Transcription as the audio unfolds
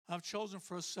I've chosen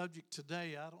for a subject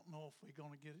today. I don't know if we're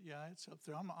going to get it. Yeah, it's up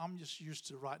there. I'm just used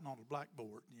to writing on the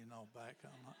blackboard, back.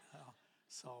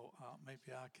 So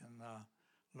maybe I can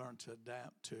learn to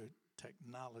adapt to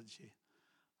technology.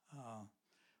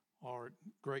 Our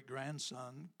great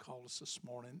grandson called us this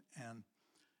morning, and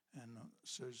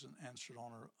Susan answered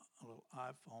on her little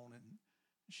iPhone, and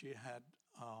she had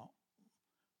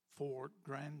 4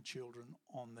 grandchildren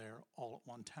on there all at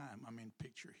one time. I mean,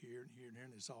 picture here and here and here,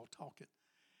 and it's all talking.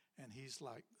 And he's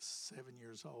like 7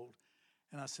 years old.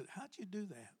 And I said, how'd you do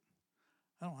that?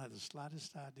 I don't have the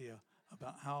slightest idea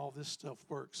about how all this stuff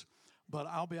works. But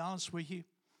I'll be honest with you,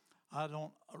 I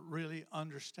don't really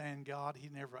understand God. He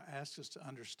never asked us to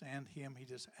understand Him. He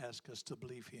just asked us to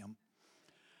believe Him.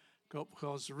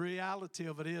 Because the reality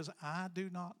of it is, I do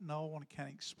not know and can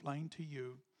explain to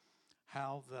you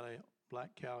how that a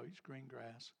black cow eats green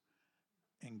grass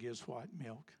and gives white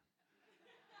milk.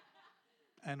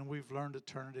 And we've learned to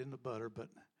turn it into butter, but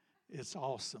it's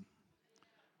awesome.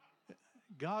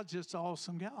 God's just an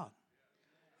awesome God.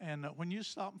 And when you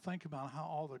stop and think about how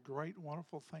all the great,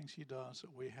 wonderful things He does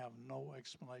that we have no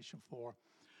explanation for.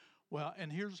 Well,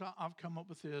 and I've come up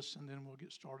with this, and then we'll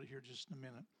get started here just in a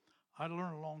minute. I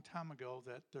learned a long time ago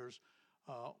that there's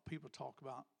people talk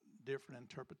about different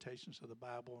interpretations of the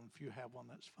Bible, and if you have one,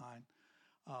 that's fine.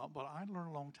 But I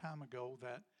learned a long time ago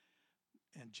that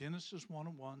in Genesis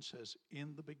 1:1 says,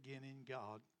 in the beginning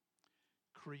God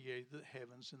created the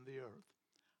heavens and the earth.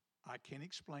 I can't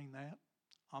explain that.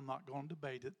 I'm not going to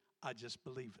debate it. I just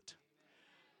believe it.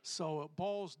 So it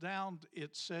boils down,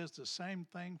 it says the same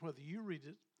thing whether you read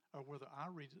it or whether I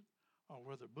read it or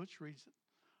whether Butch reads it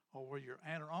or whether your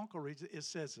aunt or uncle reads it. It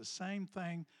says the same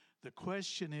thing. The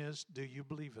question is, do you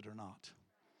believe it or not?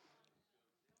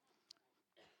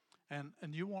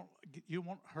 And you won't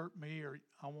hurt me, or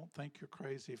I won't think you're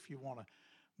crazy if you want to.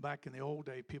 Back in the old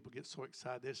day, people get so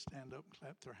excited, they stand up and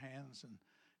clap their hands and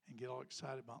get all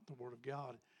excited about the Word of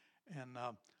God. And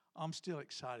I'm still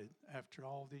excited after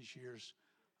all these years.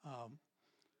 I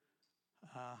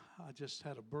just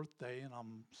had a birthday, and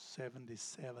I'm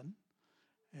 77.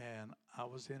 And I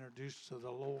was introduced to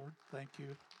the Lord. Thank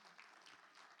you.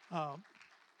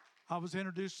 I was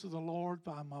introduced to the Lord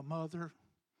by my mother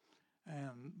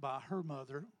and by her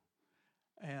mother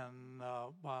and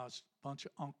by a bunch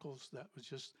of uncles.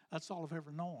 That's all I've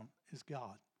ever known is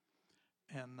God.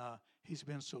 And He's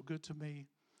been so good to me,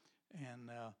 and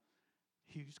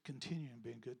He's continuing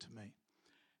being good to me.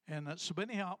 And so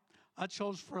anyhow, I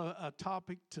chose for a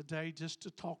topic today just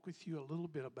to talk with you a little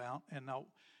bit about. And now,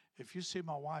 if you see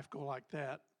my wife go like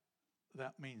that,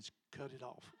 that means cut it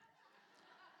off.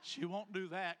 She won't do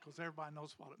that because everybody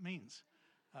knows what it means.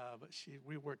 But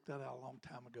we worked that out a long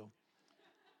time ago.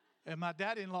 And my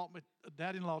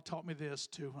daddy-in-law taught me this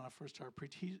too when I first started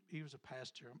preaching. He was a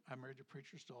pastor. I married a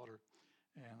preacher's daughter,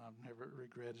 and I've never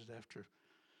regretted it after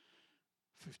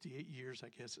 58 years, I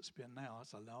guess it's been now.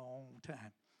 That's a long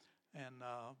time. And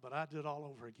but I did it all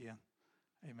over again.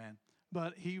 Amen.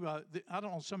 But I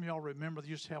don't know, some of y'all remember they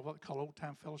used to have what they call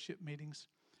old-time fellowship meetings.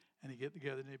 And you get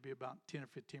together, and there'd be about 10 or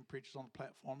 15 preachers on the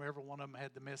platform. Every one of them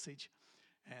had the message,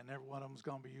 and every one of them was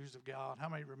going to be used of God. How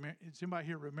many does anybody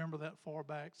here remember that far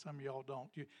back? Some of y'all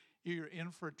don't. You're in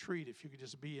for a treat if you could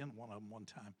just be in one of them one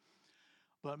time.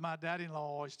 But my daddy-in-law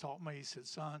always taught me, he said,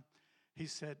 son, he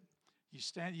said,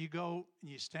 you go and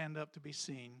you stand up to be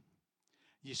seen,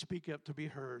 you speak up to be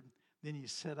heard, then you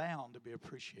sit down to be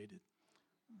appreciated.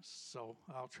 So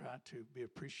I'll try to be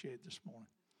appreciated this morning.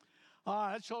 All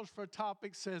right, I chose for a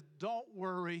topic says, don't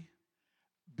worry,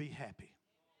 be happy.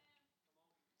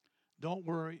 Don't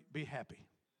worry, be happy.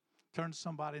 Turn to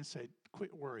somebody and say,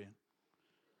 quit worrying.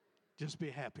 Just be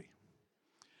happy.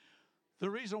 The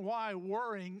reason why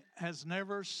worrying has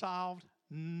never solved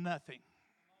nothing.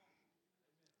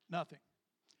 Nothing.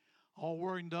 All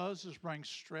worrying does is bring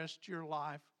stress to your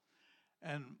life.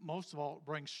 And most of all, it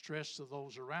brings stress to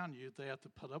those around you. They have to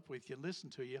put up with you and listen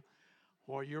to you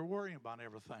while you're worrying about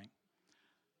everything.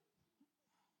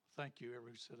 Thank you.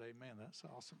 Everybody said amen. That's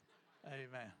awesome.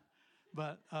 Amen.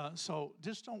 But so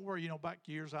just don't worry. Back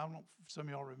years, I don't know if some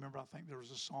of y'all remember, I think there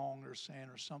was a song or a saying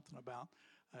or something about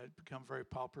it become very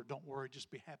popular. Don't worry,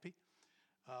 just be happy.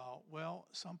 Well,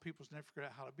 some people's never figured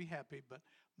out how to be happy, but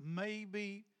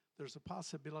maybe there's a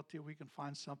possibility we can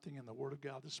find something in the Word of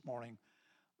God this morning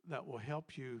that will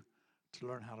help you to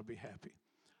learn how to be happy.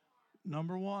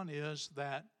 Number one is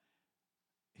that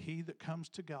he that comes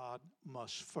to God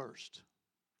must first.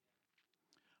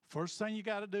 First thing you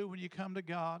got to do when you come to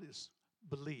God is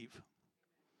believe.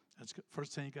 That's the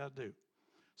first thing you got to do.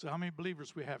 So how many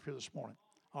believers we have here this morning?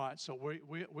 All right, so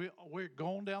we're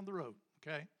going down the road,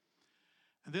 okay?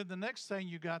 And then the next thing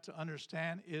you got to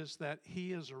understand is that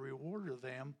he is a rewarder of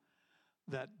them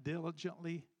that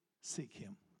diligently seek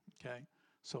him. Okay?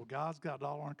 So God's got it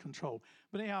all under control.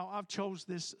 But anyhow, I've chose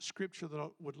this scripture that I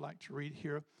would like to read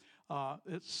here.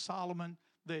 It's Solomon.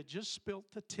 They had just built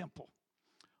the temple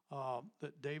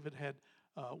that David had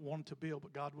wanted to build,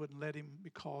 but God wouldn't let him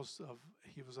because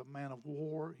he was a man of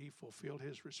war. He fulfilled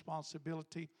his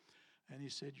responsibility. And he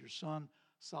said, your son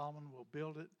Solomon will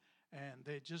build it. And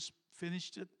they just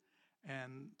finished it.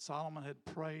 And Solomon had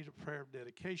prayed a prayer of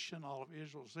dedication. All of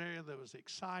Israel's there. They was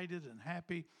excited and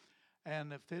happy.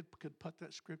 And if they could put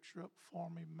that scripture up for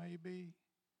me, maybe.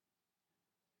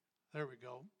 There we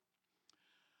go.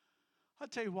 I'll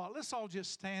tell you what, let's all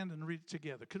just stand and read it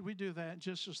together. Could we do that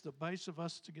just as the base of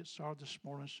us to get started this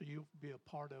morning so you'll be a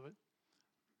part of it?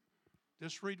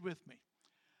 Just read with me.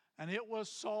 And it was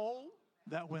so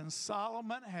that when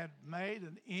Solomon had made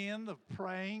an end of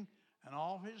praying and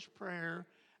all his prayer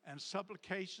and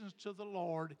supplications to the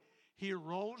Lord, he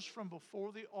arose from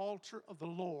before the altar of the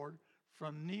Lord,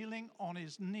 from kneeling on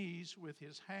his knees with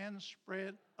his hands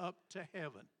spread up to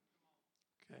heaven.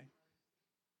 Okay.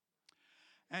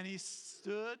 And he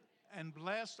stood and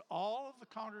blessed all of the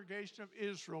congregation of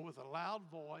Israel with a loud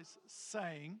voice,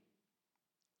 saying,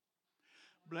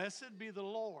 blessed be the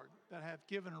Lord that hath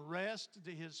given rest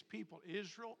to his people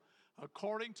Israel,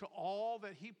 according to all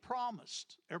that he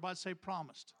promised. Everybody say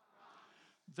promised.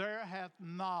 There hath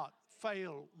not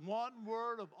failed one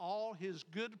word of all his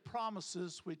good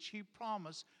promises which he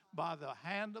promised by the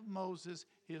hand of Moses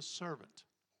his servant.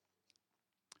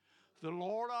 The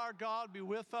Lord our God be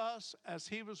with us as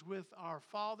he was with our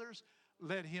fathers.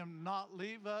 Let him not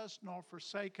leave us nor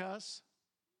forsake us,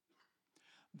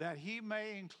 that he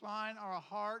may incline our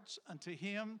hearts unto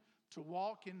him to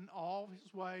walk in all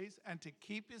his ways and to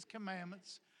keep his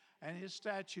commandments and his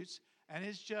statutes and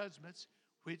his judgments,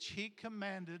 which he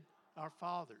commanded our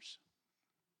fathers.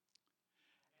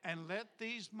 And let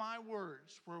these my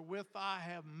words, wherewith I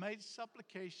have made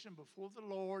supplication before the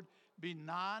Lord, be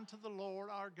nigh unto the Lord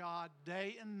our God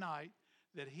day and night,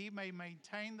 that he may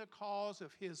maintain the cause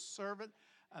of his servant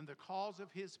and the cause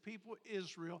of his people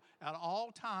Israel at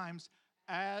all times,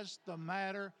 as the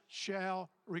matter shall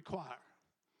require.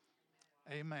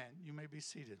 Amen. You may be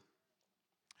seated.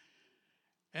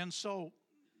 And so,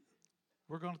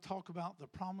 we're going to talk about the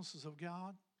promises of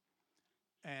God,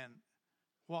 and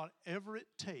whatever it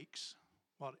takes,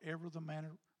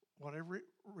 whatever it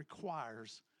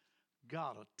requires,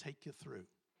 God will take you through.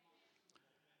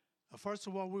 First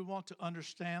of all, we want to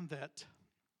understand that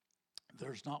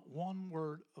there's not one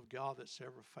word of God that's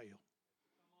ever failed.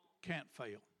 Can't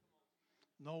fail.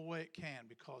 No way it can,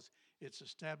 because it's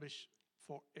established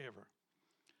forever.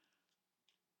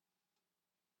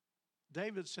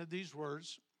 David said these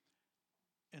words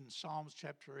in Psalms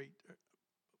chapter 8,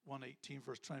 118,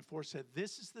 verse 24, said,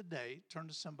 this is the day, turn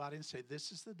to somebody and say,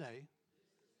 this is the day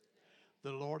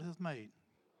the Lord hath made.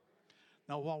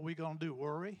 Now, what are we going to do?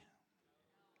 Worry?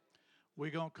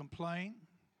 We going to complain?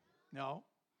 No,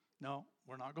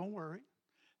 we're not going to worry.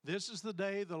 This is the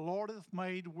day the Lord hath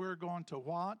made. We're going to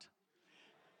what?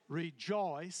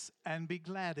 Rejoice and be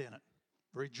glad in it.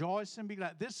 Rejoice and be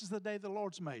glad. This is the day the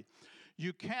Lord's made.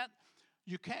 You can't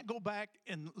go back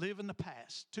and live in the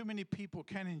past. Too many people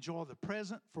can't enjoy the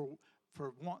present for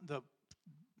wanting the.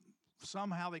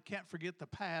 Somehow they can't forget the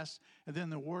past, and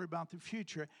then they worry about the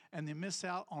future, and they miss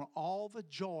out on all the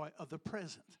joy of the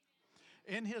present.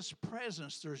 In his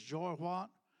presence, there's joy, what?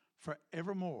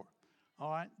 Forevermore. All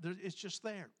right? It's just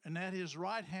there. And at his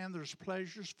right hand, there's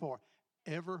pleasures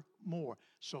forevermore.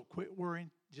 So quit worrying.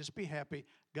 Just be happy.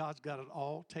 God's got it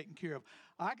all taken care of.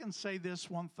 I can say this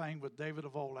one thing with David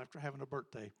of old after having a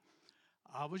birthday.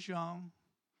 I was young.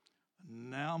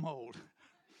 Now I'm old.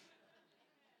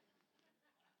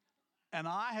 And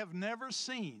I have never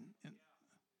seen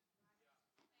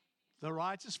the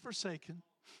righteous forsaken,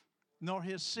 nor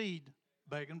his seed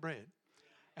begging bread.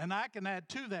 And I can add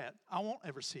to that, I won't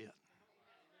ever see it.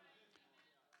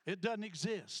 It doesn't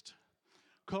exist.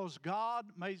 Because God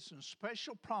made some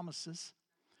special promises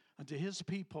unto his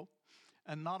people,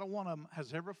 and not a one of them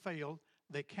has ever failed.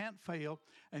 They can't fail.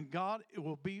 And God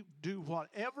will do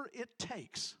whatever it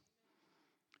takes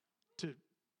to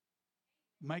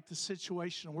make the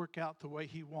situation work out the way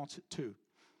he wants it to.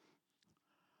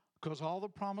 Because all the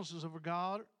promises of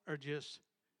God are just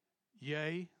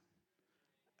yea,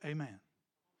 amen.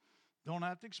 Don't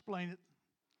have to explain it.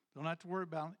 Don't have to worry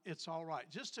about it. It's all right.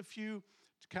 Just a few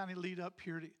to kind of lead up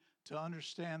here to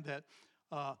understand that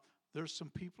there's some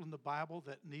people in the Bible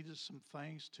that needed some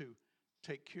things to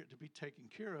be taken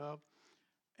care of.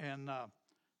 And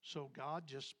so God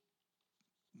just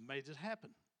made it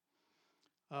happen.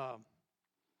 Um,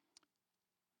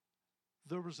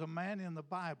 there was a man in the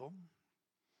Bible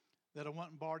that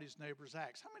went and borrowed his neighbor's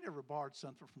axe. How many ever borrowed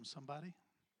something from somebody?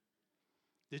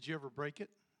 Did you ever break it?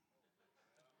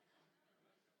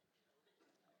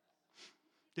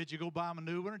 Did you go buy him a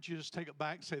new one, or did you just take it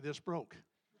back and say, this broke?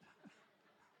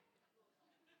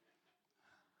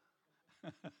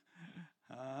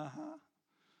 Uh-huh.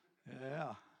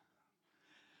 Yeah.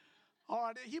 All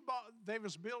right, they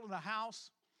was building a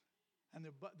house, and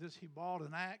he bought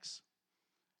an axe,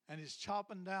 and he's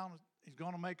chopping down, he's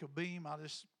going to make a beam. I'll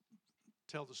just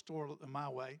tell the story my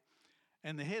way.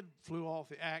 And the head flew off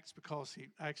the axe because he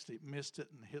actually missed it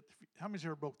and hit. How many's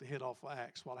ever broke the head off an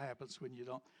axe? What happens when you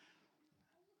don't?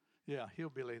 Yeah,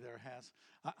 hillbilly there has.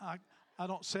 I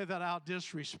don't say that out of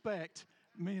disrespect.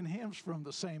 Me and him's from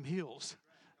the same hills,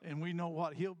 and we know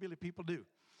what hillbilly people do.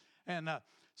 And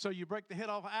so you break the head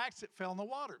off an axe, it fell in the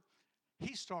water.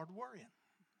 He started worrying.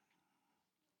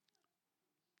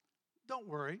 Don't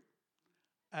worry,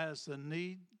 as the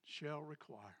need shall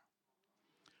require.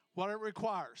 What it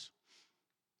requires.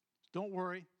 Don't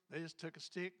worry. They just took a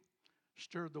stick,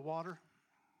 stirred the water.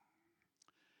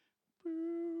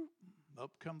 Boop,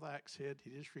 up come the axe head.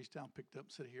 He just reached down, picked up,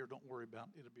 and said, here, don't worry about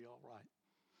it. It'll be all right.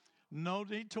 No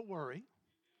need to worry.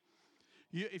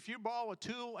 If you borrow a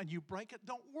tool and you break it,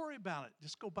 don't worry about it.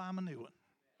 Just go buy him a new one.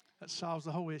 That solves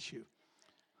the whole issue.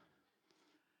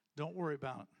 Don't worry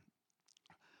about it.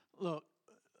 Look,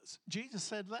 Jesus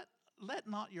said, let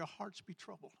not your hearts be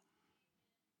troubled.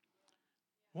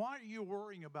 Why are you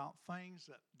worrying about things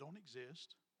that don't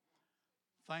exist,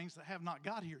 things that have not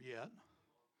got here yet?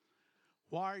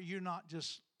 Why are you not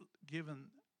just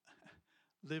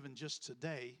living just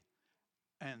today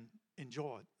and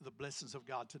enjoy the blessings of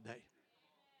God today?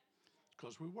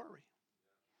 Because we worry.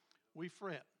 We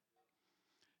fret.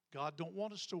 God don't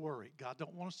want us to worry. God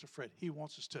don't want us to fret. He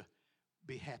wants us to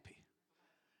be happy.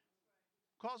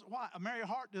 Because why? A merry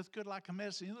heart doth good like a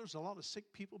medicine. You know, there's a lot of sick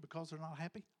people because they're not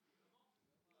happy.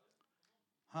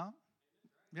 Huh?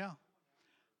 Yeah.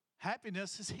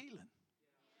 Happiness is healing.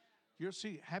 You'll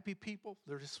see happy people,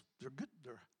 they're good.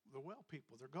 They're well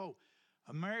people. They're go.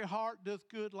 A merry heart doth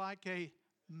good like a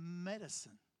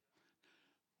medicine.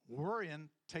 Worrying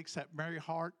takes that merry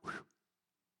heart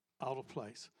out of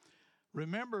place.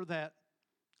 Remember that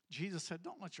Jesus said,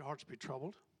 don't let your hearts be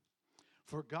troubled,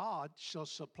 for God shall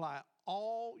supply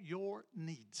all your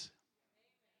needs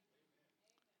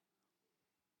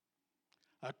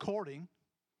according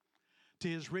to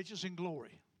his riches and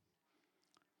glory.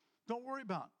 Don't worry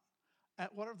about it.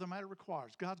 At whatever the matter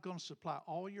requires. God's going to supply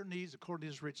all your needs according to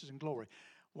his riches and glory.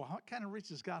 Well, what kind of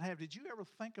riches God have? Did you ever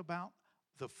think about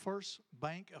the first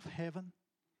bank of heaven?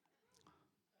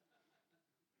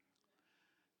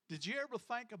 Did you ever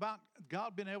think about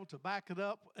God being able to back it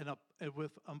up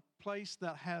with a place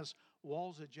that has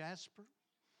walls of jasper,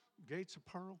 gates of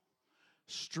pearl,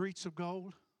 streets of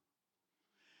gold?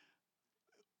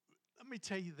 Let me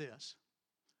tell you this.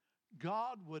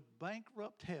 God would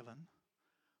bankrupt heaven,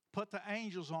 put the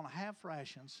angels on half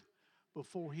rations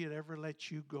before he'd ever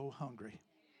let you go hungry.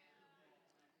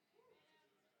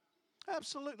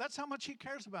 Absolutely. That's how much he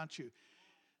cares about you.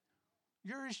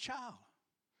 You're his child.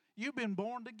 You've been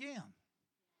born again.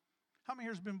 How many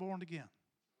here has been born again?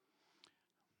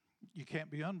 You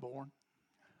can't be unborn.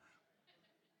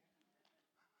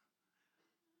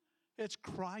 It's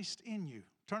Christ in you.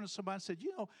 Turn to somebody and say,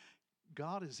 you know,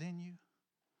 God is in you.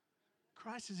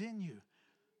 Christ is in you.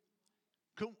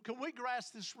 Can we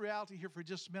grasp this reality here for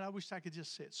just a minute? I wish I could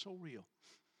just say it's so real.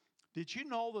 Did you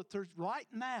know that there's right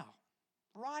now,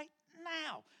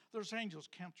 there's angels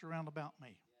camped around about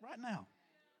me. Right now.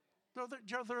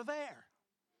 They're there.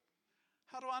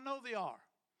 How do I know they are?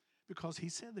 Because he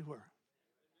said they were.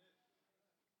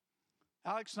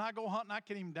 Alex and I go hunting. I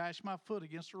can't even dash my foot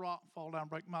against a rock and fall down and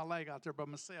break my leg out there by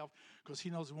myself because he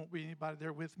knows there won't be anybody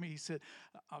there with me. He said,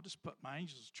 I'll just put my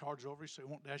angels charge over you so you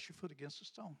won't dash your foot against a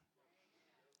stone.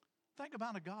 Think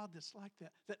about a God that's like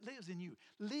that lives in you.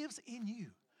 Lives in you.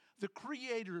 The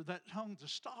creator that hung the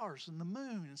stars and the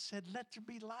moon and said, let there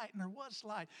be light, and there was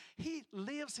light. He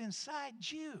lives inside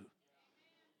you.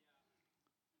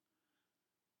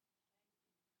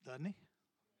 Doesn't he?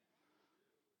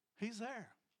 He's there.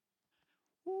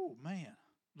 Oh, man.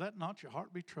 Let not your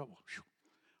heart be troubled.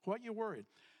 What are you worried?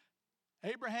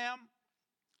 Abraham,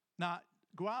 now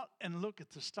go out and look at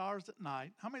the stars at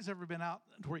night. How many's ever been out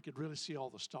where you could really see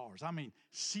all the stars? I mean,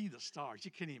 see the stars.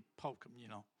 You can't even poke them, you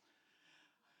know.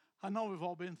 I know we've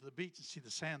all been to the beach and see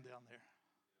the sand down there.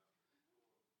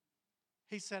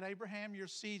 He said, Abraham, your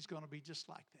seed's going to be just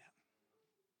like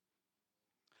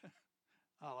that.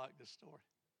 I like this story.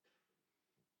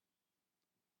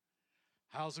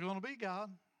 How's it going to be, God?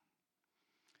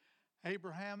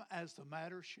 Abraham, as the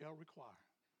matter shall require.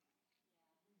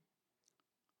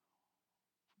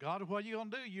 God, what are you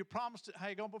going to do? You promised it. How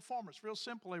you going to perform? It's real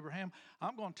simple, Abraham.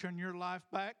 I'm going to turn your life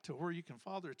back to where you can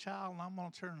father a child, and I'm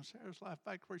going to turn Sarah's life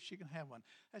back to where she can have one.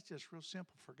 That's just real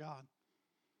simple for God.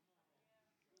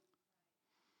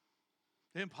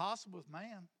 Impossible with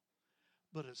man,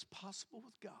 but it's possible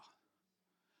with God.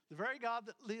 The very God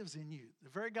that lives in you, the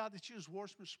very God that you was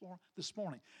worshiping this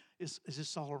morning, is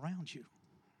just all around you.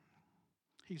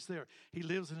 He's there. He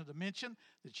lives in a dimension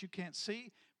that you can't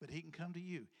see, but he can come to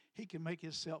you. He can make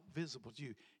himself visible to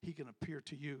you. He can appear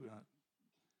to you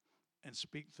and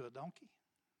speak to a donkey.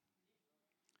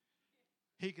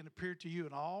 He can appear to you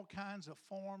in all kinds of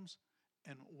forms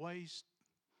and ways,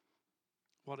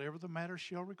 whatever the matter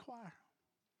shall require.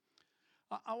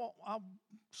 I'll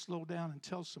slow down and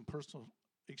tell some personal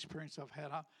experience I've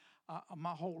had.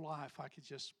 My whole life,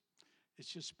 it's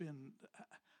just been,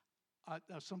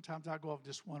 sometimes I go off and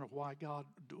just wonder why God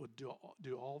would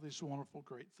do all these wonderful,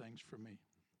 great things for me.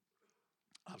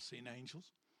 I've seen angels.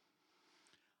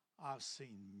 I've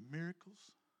seen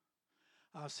miracles.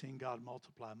 I've seen God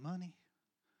multiply money.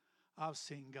 I've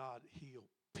seen God heal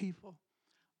people.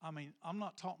 I mean, I'm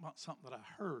not talking about something that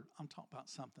I heard. I'm talking about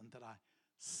something that I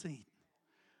seen.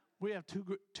 We have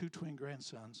two twin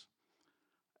grandsons,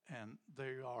 and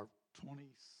they are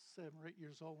 27 or 8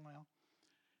 years old now.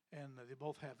 And they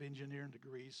both have engineering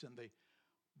degrees, and they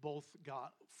both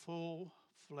got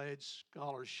full-fledged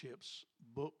scholarships,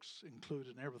 books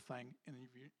included, and everything in the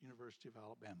University of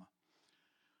Alabama.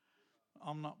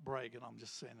 I'm not bragging. I'm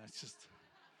just saying that's just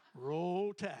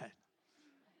roll tide.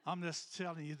 I'm just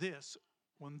telling you this.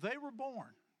 When they were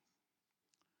born,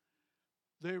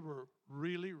 they were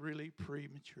really, really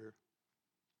premature.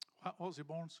 What was he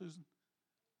born, Susan?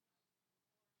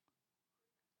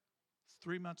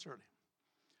 3 months early.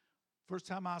 First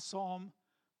time I saw them,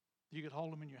 you could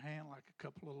hold them in your hand like a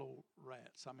couple of little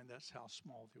rats. I mean, that's how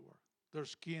small they were. Their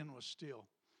skin was still,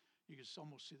 you could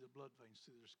almost see the blood veins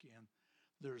through their skin.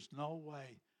 There's no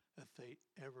way that they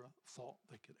ever thought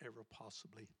they could ever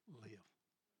possibly live.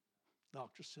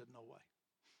 Doctor said no way.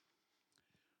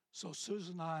 So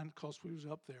Susan and I, of course, we was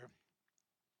up there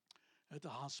at the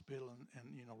hospital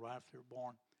and right after they were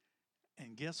born.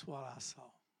 And guess what I saw?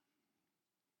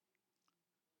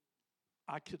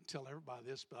 I couldn't tell everybody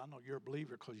this, but I know you're a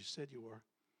believer because you said you were.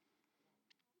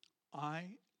 I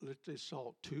literally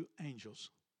saw two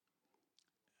angels.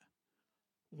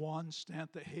 One stand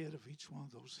at the head of each one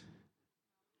of those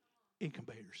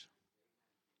incubators.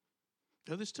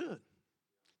 The other stood.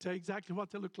 Tell you exactly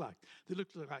what they looked like. They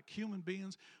looked like human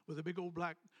beings with a big old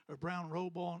black or brown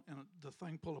robe on and the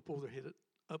thing pulled up over their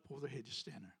head, just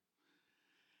stand there.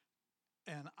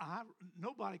 And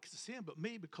nobody could see him but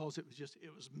me because it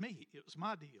was me. It was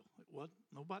my deal. It wasn't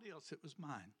nobody else. It was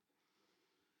mine.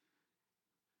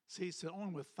 See, he said,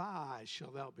 only with thy eyes shall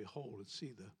thou behold and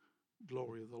see the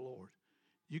glory of the Lord.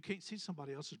 You can't see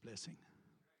somebody else's blessing.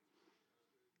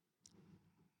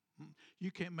 You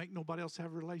can't make nobody else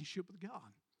have a relationship with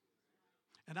God.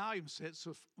 And I even said,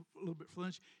 so a little bit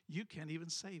flinch, you can't even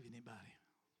save anybody.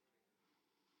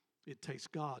 It takes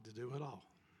God to do it all.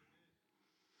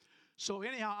 So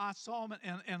anyhow, I saw him,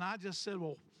 and I just said,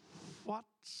 well, what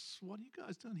are you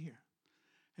guys doing here?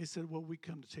 He said, well, we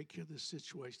come to take care of this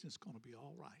situation. It's going to be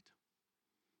all right.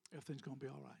 Everything's going to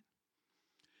be all right.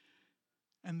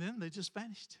 And then they just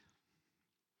vanished.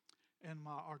 And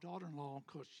our daughter-in-law, of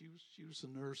course, she was a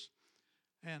nurse,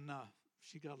 and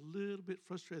she got a little bit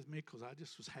frustrated with me because I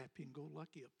just was happy and go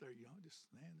lucky up there, just,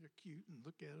 man, they're cute, and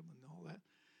look at them and all that.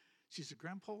 She said,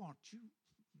 Grandpa,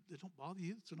 they don't bother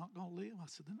you, they're not going to live. I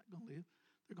said, they're not going to live.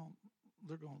 They're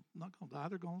not going to die,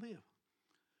 they're going to live.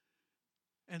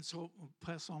 And so,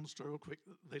 pass on the story real quick.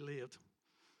 They lived.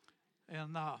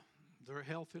 And they're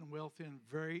healthy and wealthy and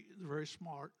very, very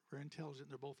smart, very intelligent.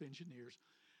 They're both engineers.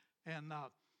 And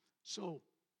so,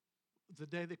 the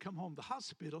day they come home from the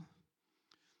hospital,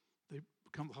 they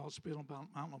come to the hospital about,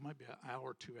 I don't know, maybe an hour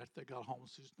or two after they got home.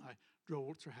 Susan and I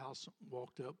drove to their house,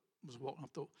 was walking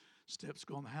up the steps,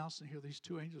 going to the house, and here these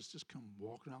two angels just come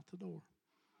walking out the door.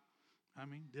 I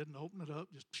mean, didn't open it up,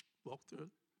 just walked through it.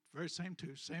 Very same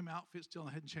outfit, still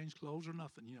hadn't changed clothes or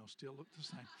nothing, still looked the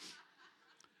same.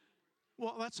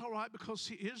 Well, that's all right because,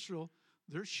 see, Israel,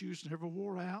 their shoes never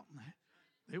wore out. And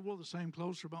they wore the same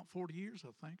clothes for about 40 years,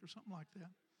 I think, or something like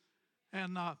that.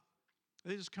 And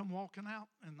they just come walking out,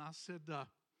 and I said, well,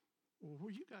 where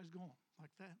are you guys going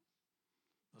like that?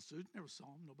 I said, never saw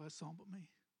them. Nobody saw them but me.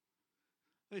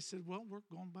 They said, well, we're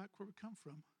going back where we come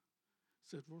from. I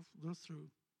said, we're through.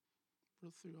 We're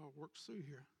through our works through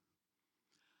here.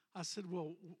 I said,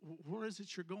 well, where is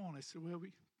it you're going? They said, well,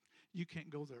 you can't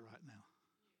go there right now.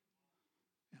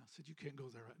 Yeah, I said, you can't go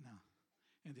there right now.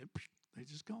 And then they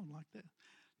just gone like that.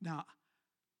 Now,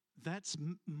 that's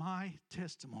my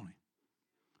testimony.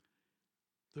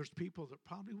 There's people that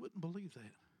probably wouldn't believe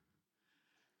that.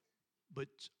 But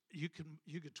you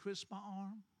could twist my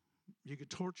arm, you could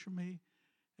torture me,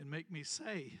 and make me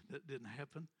say that didn't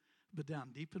happen. But down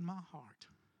deep in my heart,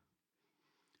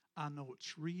 I know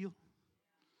it's real,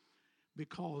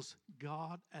 because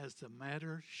God, as the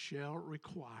matter shall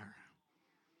require,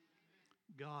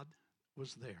 God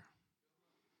was there.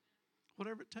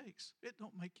 Whatever it takes, it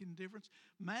don't make any difference.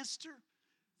 Master,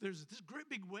 there's this great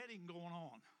big wedding going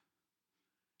on.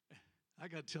 I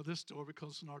got to tell this story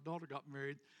because when our daughter got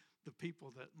married, the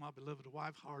people that my beloved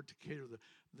wife hired to cater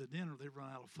the dinner, they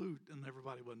run out of food and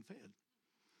everybody wasn't fed.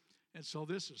 And so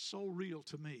this is so real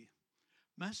to me.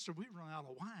 Master, we run out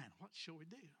of wine. What shall we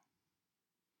do?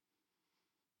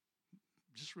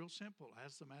 Just real simple.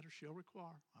 As the matter shall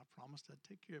require. I promised I'd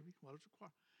take care of you. What does it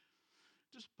require?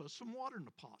 Just put some water in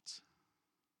the pots.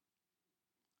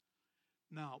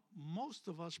 Now, most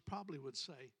of us probably would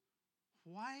say,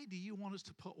 why do you want us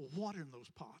to put water in those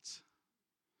pots?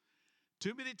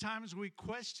 Too many times we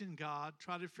question God,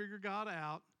 try to figure God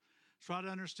out, try to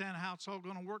understand how it's all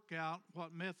going to work out,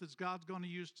 what methods God's going to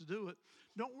use to do it.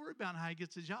 Don't worry about how he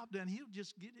gets the job done. He'll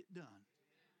just get it done.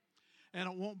 And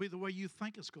it won't be the way you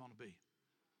think it's going to be.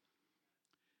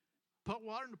 Put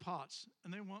water in the pots.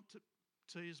 And they went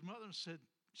to his mother and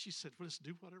she said, well, let's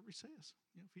do whatever he says.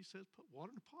 You know, if he says put water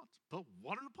in the pots, put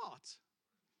water in the pots.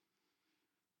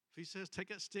 If he says take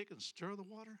that stick and stir the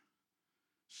water,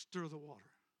 stir the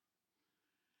water.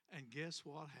 And guess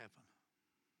what happened?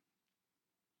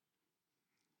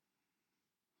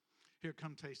 Here,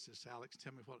 come taste this, Alex.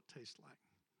 Tell me what it tastes like.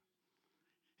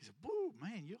 He said, whoa,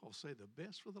 man, you all say the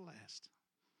best for the last.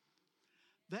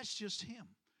 That's just him.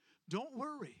 Don't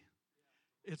worry.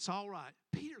 It's all right.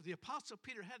 Peter, the Apostle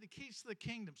Peter, had the keys to the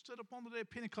kingdom, stood up on the day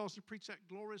of Pentecost and preached that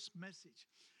glorious message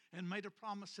and made a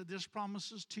promise, said this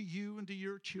promises to you and to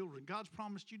your children. God's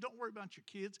promised you, don't worry about your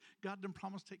kids. God done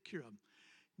promised to take care of them.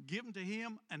 Give them to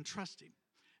him and trust him.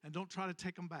 And don't try to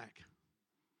take them back.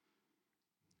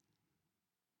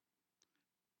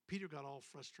 Peter got all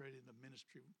frustrated in the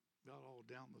ministry, got all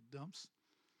down the dumps.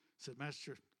 Said,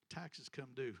 Master, taxes come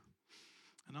due,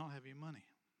 and I don't have any money.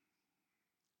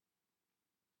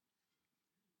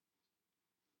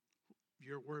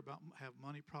 You're worried about have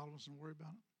money problems and worry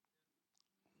about it?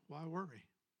 Why worry?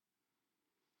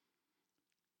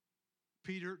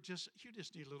 Peter, you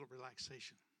just need a little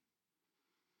relaxation.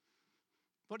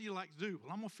 What do you like to do?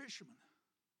 Well, I'm a fisherman.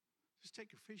 Just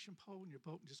take your fishing pole and your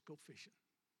boat and just go fishing.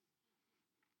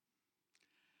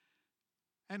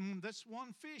 And that's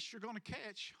one fish you're going to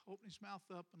catch. Open his mouth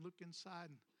up and look inside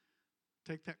and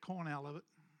take that corn out of it.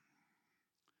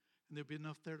 And there'll be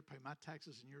enough there to pay my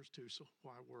taxes and yours too, so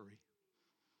why worry?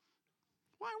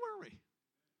 Why worry?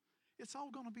 It's all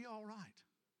going to be all right.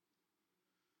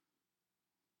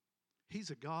 He's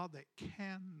a God that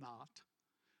cannot,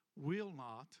 will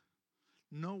not,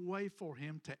 no way for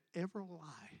him to ever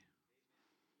lie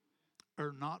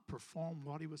or not perform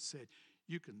what he was said.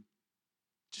 You can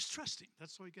just trust him.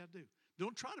 That's all you got to do.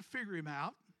 Don't try to figure him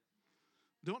out.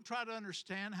 Don't try to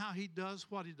understand how he does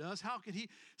what he does. How can he?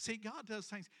 See, God does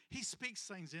things. He speaks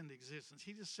things into existence.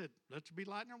 He just said, let there be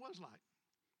light, and there was light.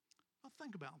 Well,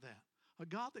 think about that. A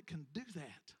God that can do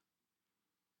that.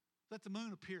 Let the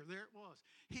moon appear. There it was.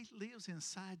 He lives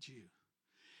inside you.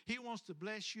 He wants to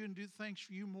bless you and do things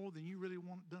for you more than you really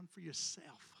want it done for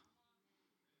yourself.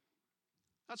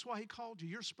 That's why he called you.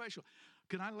 You're special.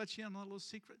 Can I let you in on a little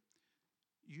secret?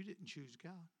 You didn't choose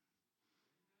God.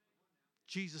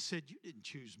 Jesus said, you didn't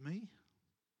choose me.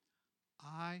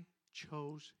 I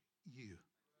chose you.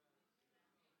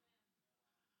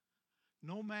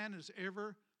 No man has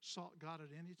ever sought God at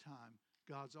any time.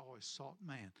 God's always sought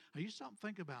man. Now you stop and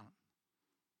think about it.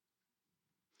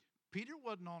 Peter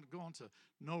wasn't going to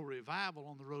no revival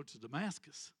on the road to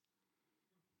Damascus.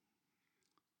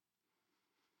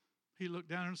 He looked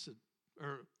down and said,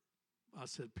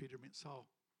 Peter meant Saul.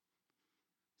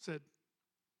 Said,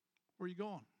 where are you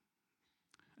going?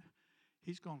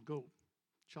 He's going to go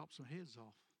chop some heads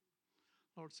off.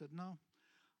 Lord said, no,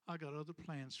 I got other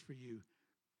plans for you.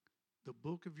 The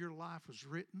book of your life was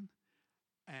written,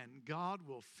 and God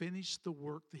will finish the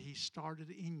work that he started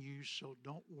in you, so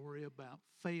don't worry about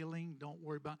failing. Don't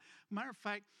worry about... Matter of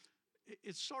fact,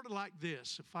 it's sort of like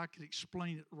this, if I could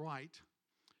explain it right.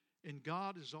 In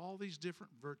God is all these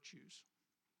different virtues.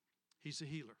 He's a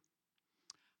healer.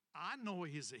 I know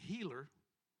he's a healer,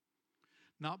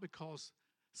 not because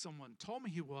someone told me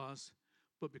he was,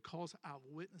 but because I've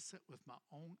witnessed it with my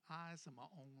own eyes and my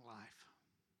own life.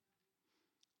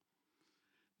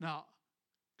 Now,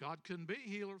 God couldn't be a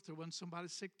healer if there wasn't somebody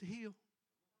sick to heal.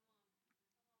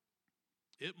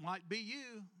 It might be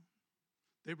you.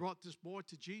 They brought this boy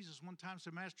to Jesus one time and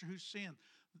said, Master, who sinned?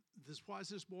 Why is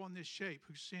this boy in this shape?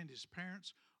 Who sinned, his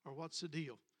parents, or what's the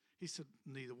deal? He said,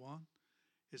 neither one.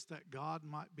 It's that God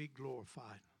might be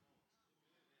glorified.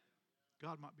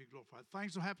 God might be glorified.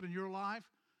 Things will happen in your life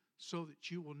so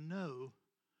that you will know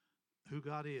who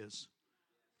God is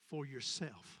for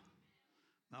yourself.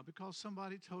 Not because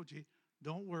somebody told you,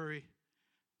 don't worry,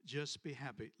 just be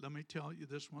happy. Let me tell you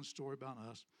this one story about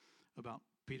us, about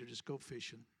Peter just go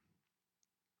fishing.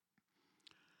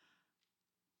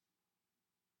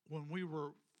 When we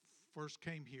first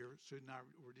came here, Sue and I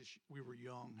we were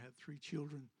young, had 3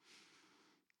 children,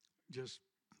 just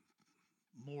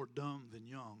more dumb than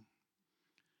young.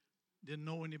 Didn't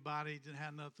know anybody, didn't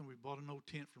have nothing. We bought an old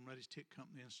tent from Reddy's Tent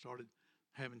Company and started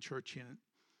having church in it.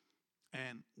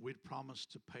 And we'd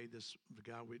promised to pay the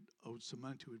guy we'd owed some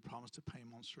money to, we'd promised to pay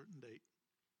him on a certain date.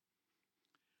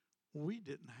 We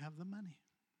didn't have the money.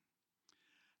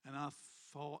 And I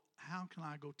thought, how can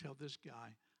I go tell this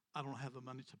guy I don't have the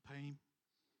money to pay him?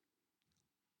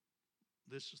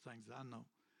 This is things that I know.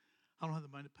 I don't have the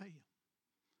money to pay you.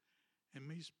 And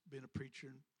me's being a preacher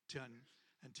and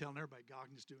telling everybody God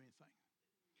can just do anything.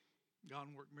 God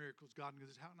can work miracles. God can do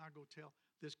this. How can I go tell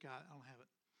this guy I don't have it?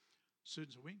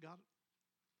 Susan said, we ain't got it.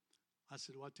 I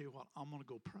said, well, I tell you what, I'm going to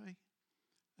go pray,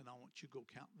 and I want you to go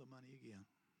count the money again.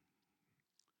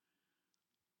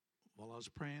 While I was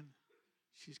praying,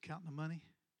 she's counting the money.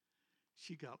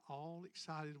 She got all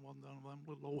excited, one of them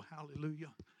little old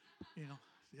hallelujah,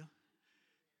 yeah.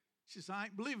 She said, I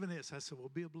ain't believing this. I said,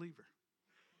 well, be a believer.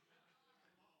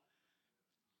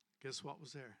 Guess what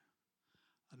was there?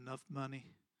 Enough money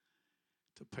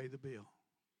to pay the bill.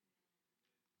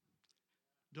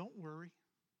 Don't worry.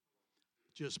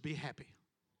 Just be happy.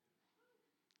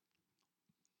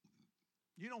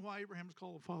 You know why Abraham's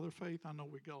called the father of faith? I know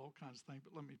we got all kinds of things,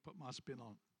 but let me put my spin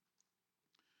on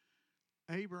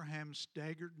it. Abraham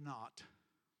staggered not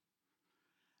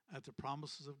at the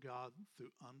promises of God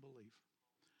through unbelief,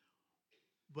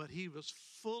 but he was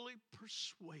fully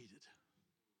persuaded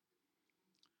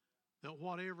that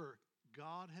whatever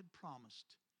God had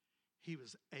promised, he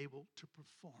was able to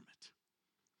perform it.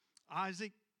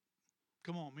 Isaac,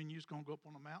 come on, man, you're just going to go up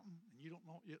on a mountain and you don't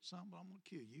know it yet, son, but I'm going to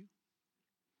kill you.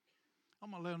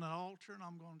 I'm going to lay on that altar and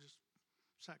I'm going to just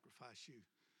sacrifice you,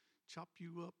 chop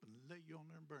you up and lay you on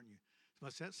there and burn you.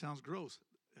 But that sounds gross.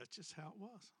 That's just how it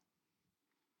was.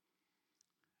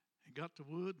 He got the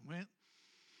wood and went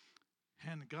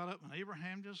and got up, and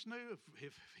Abraham just knew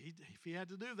if he had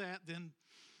to do that, then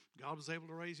God was able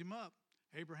to raise him up.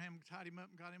 Abraham tied him up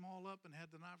and got him all up and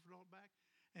had the knife brought back.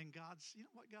 And you know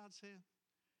what God said?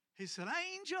 He said,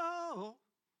 Angel,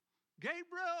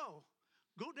 Gabriel,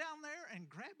 go down there and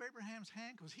grab Abraham's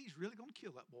hand because he's really going to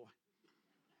kill that boy.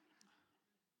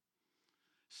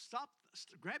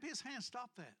 Grab his hand,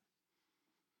 stop that.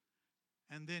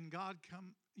 And then God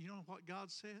you know what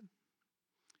God said?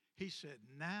 He said,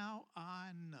 now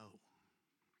I know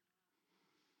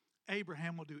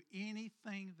Abraham will do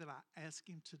anything that I ask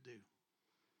him to do.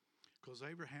 Because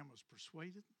Abraham was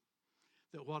persuaded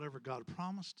that whatever God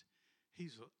promised,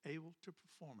 he's able to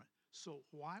perform it. So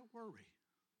why worry?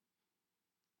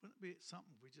 Wouldn't it be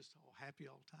something if we just all happy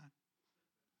all the time?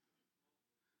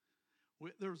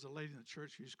 There was a lady in the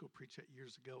church who used to go preach that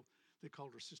years ago. They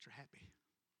called her Sister Happy.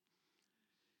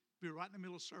 Be right in the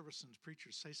middle of service and the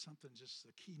preacher say something, just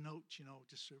the keynote,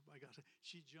 just so everybody got it.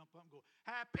 She'd jump up and go,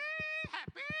 happy,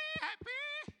 happy,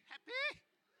 happy, happy.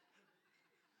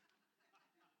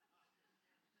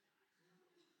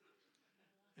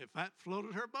 If that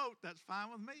floated her boat, that's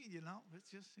fine with me, It's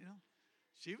just,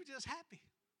 she was just happy.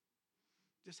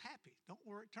 Just happy. Don't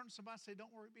worry. Turn to somebody and say,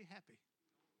 don't worry, be happy.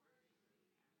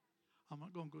 I'm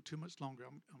not going to go too much longer.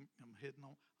 I'm heading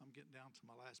on. I'm getting down to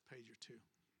my last page or two.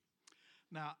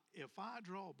 Now, if I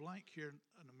draw a blank here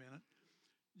in a minute,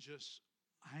 just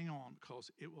hang on because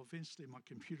it will eventually, my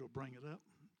computer will bring it up.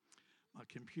 My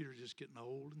computer's just getting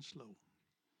old and slow.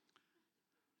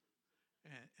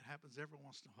 And it happens every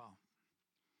once in a while.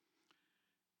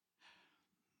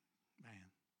 Man.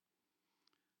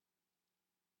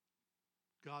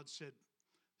 God said,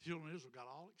 the children of Israel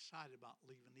got all excited about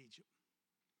leaving Egypt.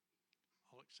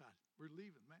 All excited. We're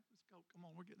leaving, man. Let's go. Come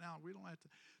on, we're getting out. We don't have to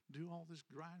do all this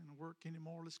grinding and work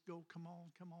anymore. Let's go. Come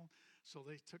on, come on. So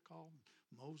they took off.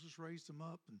 Moses raised them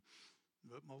up, and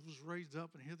Moses raised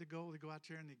up, and here they go. They go out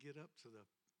there and they get up to the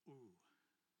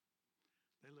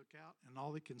They look out, and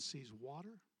all they can see is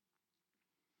water.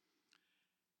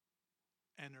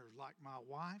 And there's like my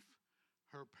wife,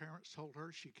 her parents told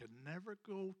her she could never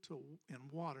go in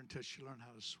water until she learned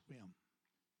how to swim.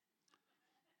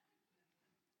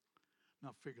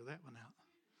 Now figure that one out.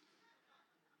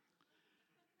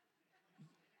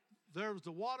 There was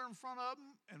the water in front of them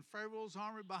and Pharaoh's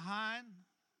army behind.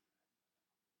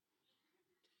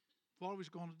 What are we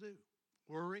going to do?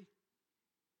 Worry?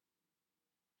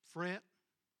 Fret?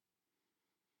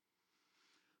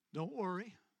 Don't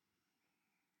worry.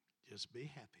 Just be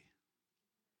happy.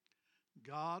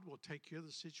 God will take care of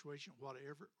the situation,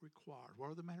 whatever it requires,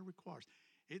 whatever the matter requires.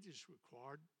 It just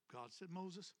required, God said,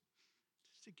 Moses,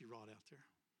 stick your rod out there.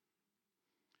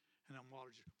 And then water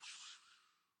just,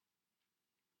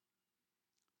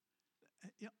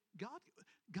 you know,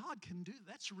 God can do,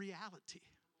 that's reality.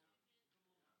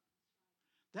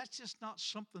 That's just not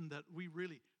something that we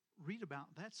really read about.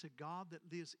 That's a God that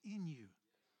lives in you.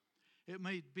 It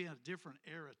may be a different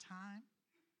era time,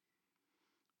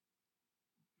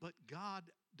 but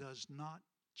God does not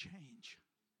change.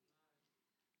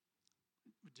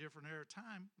 A different era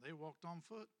time, they walked on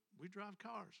foot. We drive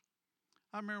cars.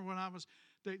 I remember when I was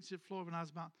dating Sid Floyd, when I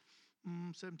was about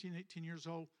 17, 18 years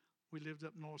old, we lived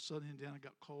up north, southern Indiana,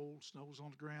 got cold, snow was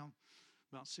on the ground.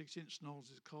 About 6-inch snow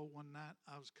was cold one night.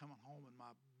 I was coming home in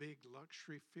my big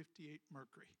luxury 58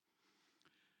 Mercury.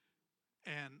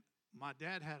 And my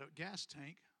dad had a gas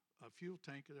tank, a fuel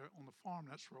tank there on the farm.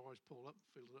 That's where I always pulled up and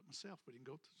filled it up myself. We didn't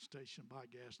go to the station and buy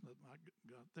gas, nothing. I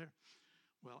got there.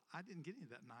 Well, I didn't get any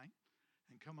that night.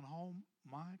 And coming home,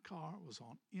 my car was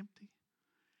on empty.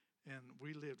 And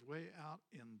we lived way out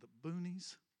in the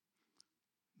boonies.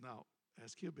 Now,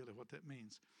 ask Hillbilly what that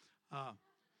means.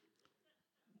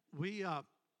 We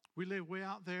lived way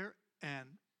out there, and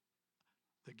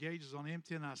the gauge was on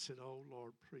empty, and I said, oh,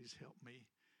 Lord, please help me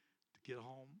to get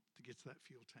home, to get to that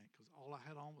fuel tank, because all I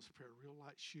had on was a pair of real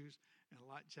light shoes and a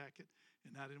light jacket,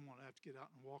 and I didn't want to have to get out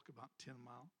and walk about 10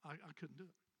 miles. I couldn't do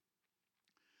it.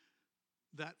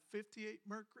 That 58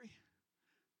 Mercury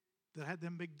that had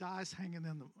them big dice hanging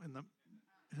in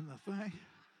the thing,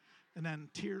 and then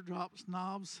teardrops,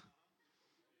 knobs.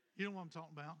 You know what I'm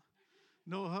talking about.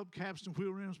 No hubcaps and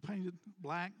wheel rims painted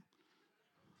black.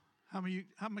 How many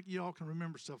of y'all can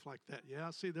remember stuff like that? Yeah,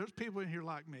 see, there's people in here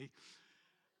like me.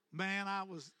 Man, I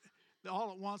was,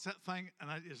 all at once, that thing, and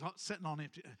I was sitting on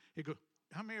empty. It goes,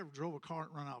 how many ever drove a car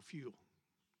and run out of fuel?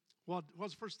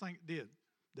 What's the first thing it did,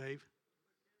 Dave?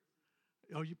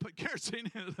 Oh, you put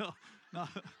kerosene in it?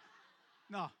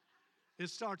 No. It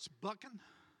starts bucking,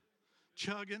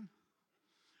 chugging.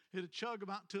 It'll chug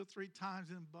about 2 or 3 times,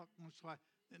 and buck once, twice,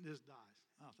 and just dies.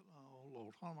 I thought, oh,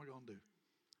 Lord, what am I going to do?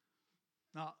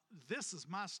 Now, this is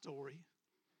my story,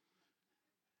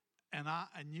 and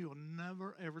you'll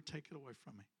never, ever take it away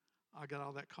from me. I got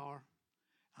out of that car.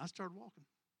 I started walking.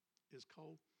 It was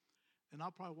cold. And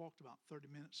I probably walked about 30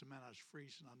 minutes, and man, I was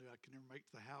freezing. I knew I could never make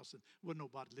it to the house. And wasn't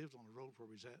nobody lived on the road where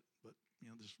we was at, but,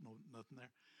 there's nothing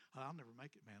there. I'll never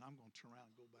make it, man. I'm going to turn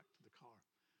around and go back to the car.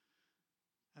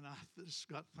 And I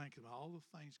just got thinking about all the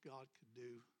things God could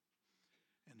do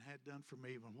and had done for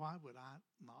me, but why would I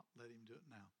not let him do it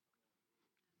now?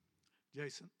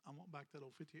 Jason, I went back to that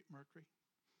old 58 Mercury,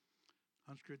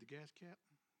 unscrewed the gas cap,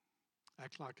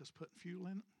 act like I was putting fuel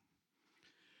in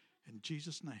it. In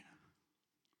Jesus' name.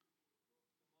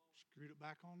 Screwed it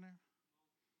back on there,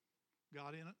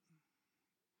 got in it.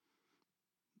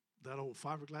 That old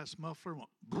fiberglass muffler went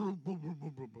boom, boom, boom,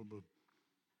 boom, boom, boom, boom.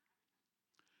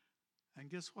 And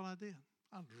guess what I did?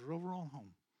 I drove her on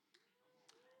home.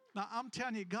 Now, I'm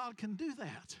telling you, God can do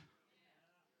that.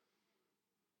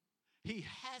 He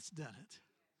has done it.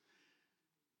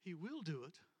 He will do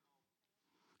it.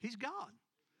 He's God.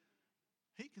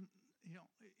 He can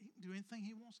do anything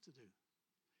he wants to do.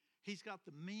 He's got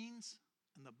the means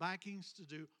and the backings to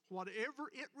do whatever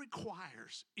it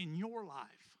requires in your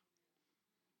life.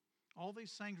 All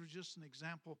these things are just an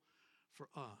example for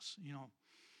us.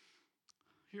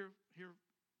 Here,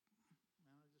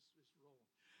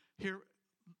 Here,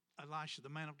 Elisha, the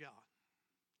man of God.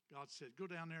 God said, go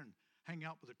down there and hang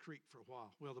out by the creek for a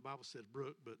while. Well, the Bible said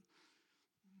brook, but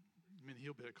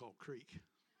he'll be called creek.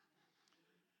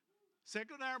 Said,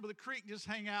 go down by the creek and just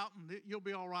hang out and you'll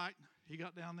be all right. He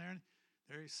got down there and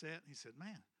there he sat. And he said,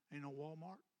 man, ain't no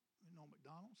Walmart, ain't no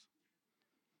McDonald's,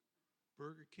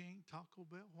 Burger King, Taco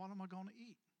Bell. What am I going to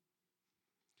eat?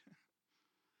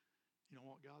 You know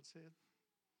what God said?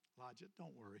 Elijah,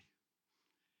 don't worry.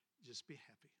 Just be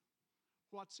happy.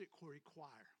 What's it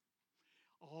require?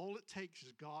 All it takes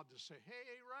is God to say,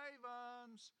 hey,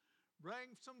 ravens,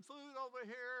 bring some food over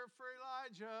here for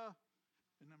Elijah.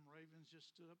 And them ravens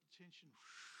just stood up at attention.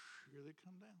 Here they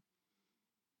come down.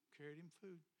 Carried him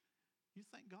food. You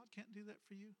think God can't do that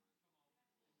for you?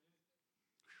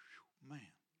 Whew,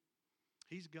 man,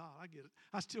 He's God. I get it.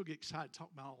 I still get excited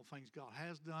talking about all the things God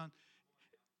has done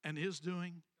and is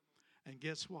doing. And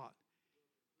guess what?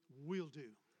 Will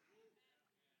do.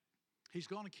 He's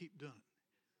going to keep doing it.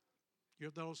 You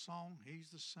heard that old song, He's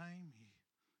the same.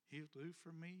 He'll do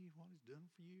for me what He's done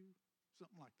for you.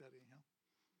 Something like that, anyhow.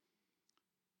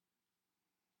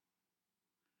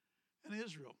 And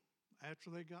Israel, after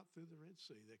they got through the Red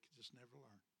Sea, they could just never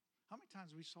learn. How many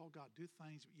times we saw God do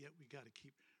things, but yet we got to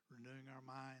keep renewing our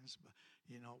minds. But,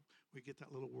 we get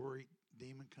that little worry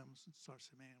demon comes and starts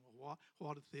saying, man, well,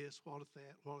 what if this, what if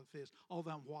that, what if this? All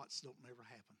them whats don't never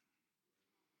happen.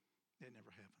 They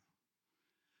never happen.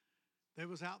 They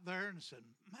was out there and said,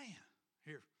 man,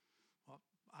 here, well,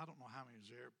 I don't know how many was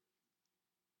there.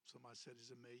 Somebody said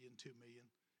it's 1 million, 2 million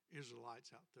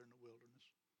Israelites out there in the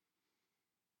wilderness.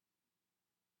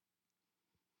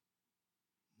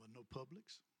 But no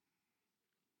Publix.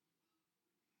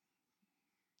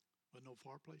 But no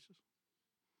far places.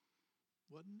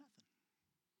 Wasn't nothing.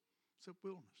 Except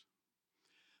wilderness.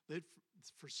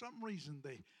 For some reason,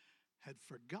 they had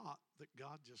forgot that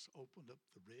God just opened up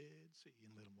the Red Sea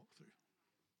and let them walk through.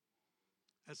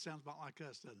 That sounds about like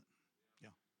us, doesn't it?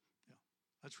 Yeah.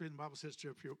 That's reading the Bible says to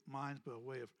up your minds by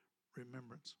way of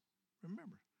remembrance.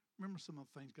 Remember some of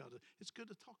the things God does. It's good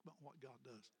to talk about what God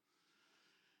does.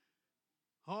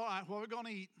 All right, what are we going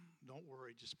to eat? Don't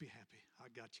worry, just be happy. I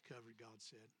got you covered, God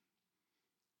said.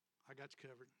 I got you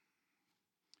covered.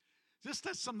 Just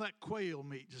let some of that quail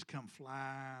meat just come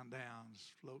flying down,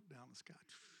 just float down the sky.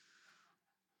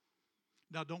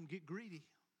 Now, don't get greedy.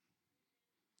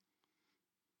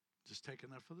 Just take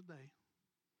enough for the day.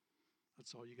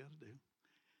 That's all you got to do.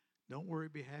 Don't worry,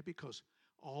 be happy, because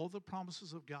all the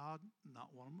promises of God, not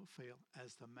one of them will fail,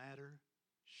 as the matter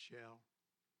shall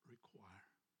require.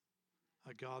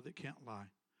 A God that can't lie.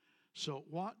 So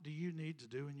what do you need to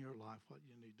do in your life? What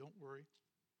you need? Don't worry.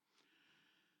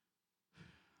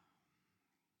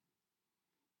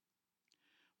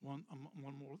 One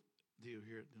more deal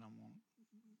here, then I'm going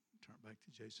to turn it back to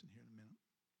Jason here in a minute.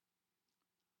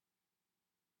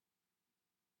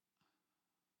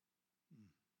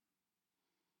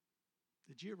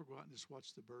 Did you ever go out and just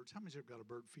watch the birds? How many's ever got a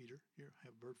bird feeder? You ever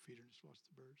have a bird feeder and just watch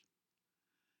the birds?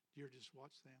 Do you ever just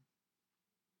watch them?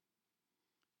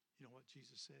 You know what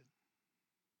Jesus said?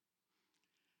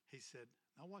 He said,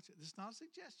 now watch it. This is not a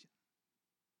suggestion.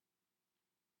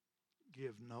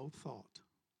 Give no thought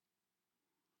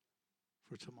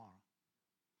for tomorrow.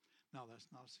 Now, that's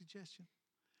not a suggestion.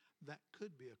 That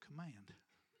could be a command.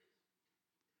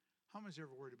 How many's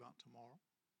ever worried about tomorrow?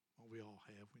 Well, we all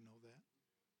have. We know that.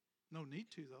 No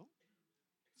need to, though.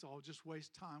 It's all just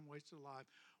waste time, wasted life,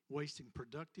 wasting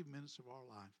productive minutes of our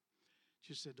life.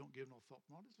 She said, don't give no thought.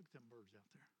 Well, just look at them birds out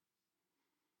there.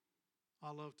 I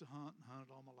love to hunt and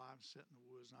hunted all my life, sit in the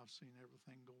woods, and I've seen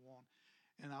everything go on.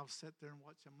 And I'll sit there and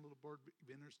watch them little bird be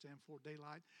there stand for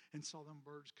daylight and saw them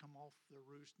birds come off their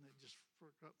roost and they just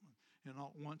frick up. And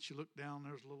all at once you look down,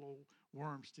 there's a little old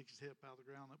worm sticks his head up out of the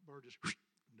ground. That bird just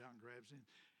down grabs him.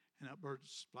 And that bird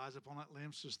flies up on that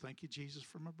limb and says, thank you, Jesus,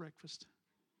 for my breakfast.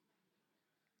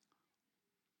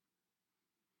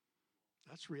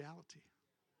 That's reality.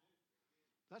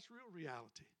 That's real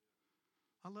reality.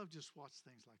 I love just watch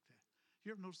things like that.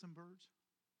 You ever notice them birds?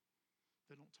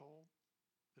 They don't talk.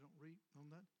 They don't reap. No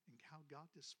nothing. And how God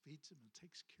just feeds them and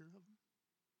takes care of them.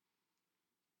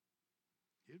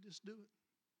 You just do it.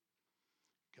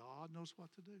 God knows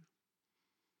what to do.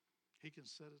 He can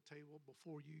set a table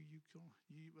before you.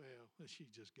 Well,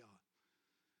 she's just God.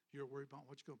 You're worried about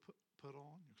what you're going to put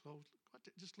on, your clothes.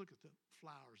 Just look at the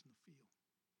flowers in the field.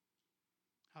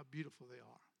 How beautiful they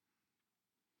are.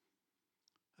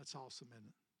 That's awesome, isn't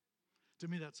it? To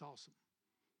me, that's awesome.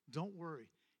 Don't worry.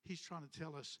 He's trying to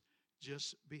tell us,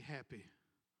 just be happy.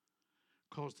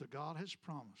 Because the God has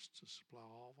promised to supply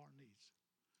all of our needs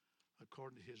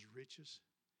according to His riches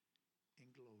in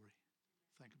glory.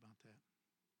 Think about that.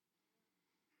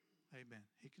 Amen.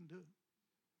 He can do it.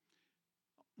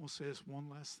 We'll say this one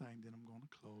last thing, then I'm going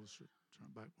to close.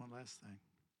 Turn back one last thing.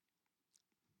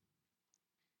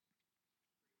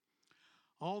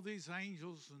 All these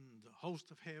angels and the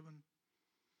host of heaven,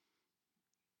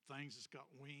 things that's got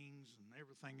wings and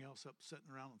everything else up sitting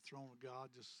around the throne of God,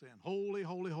 just saying, holy,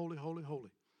 holy, holy, holy,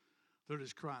 holy. They're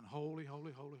just crying, holy,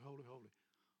 holy, holy, holy, holy,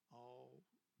 all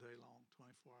day long,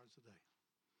 24 hours a day.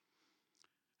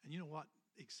 And you know what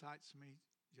excites me,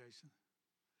 Jason,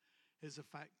 is the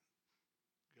fact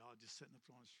God just sitting up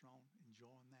on His throne,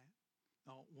 enjoying that.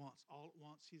 All at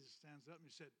once, He just stands up and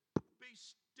He said, be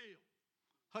still.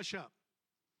 Hush up.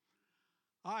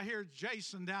 I hear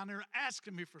Jason down there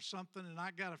asking me for something, and I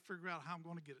got to figure out how I'm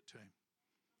going to get it to him.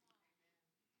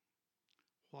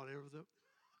 Whatever the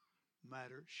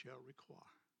matter shall require.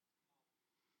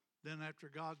 Then after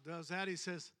God does that, he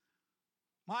says,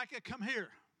 Micah, come here.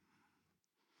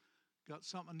 Got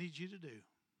something I need you to do.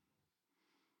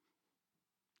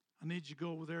 I need you to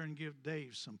go over there and give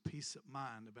Dave some peace of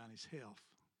mind about his health.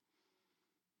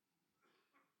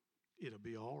 It'll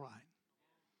be all right.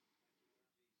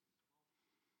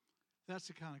 That's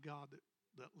the kind of God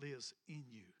that lives in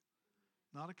you.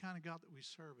 Not the kind of God that we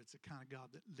serve. It's the kind of God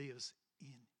that lives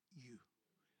in you.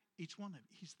 Each one of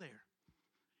you, he's there.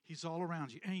 He's all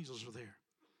around you. Angels are there.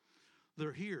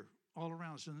 They're here all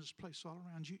around us in this place, all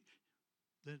around you.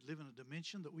 They live in a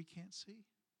dimension that we can't see.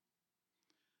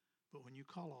 But when you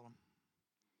call on him,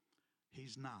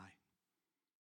 he's nigh.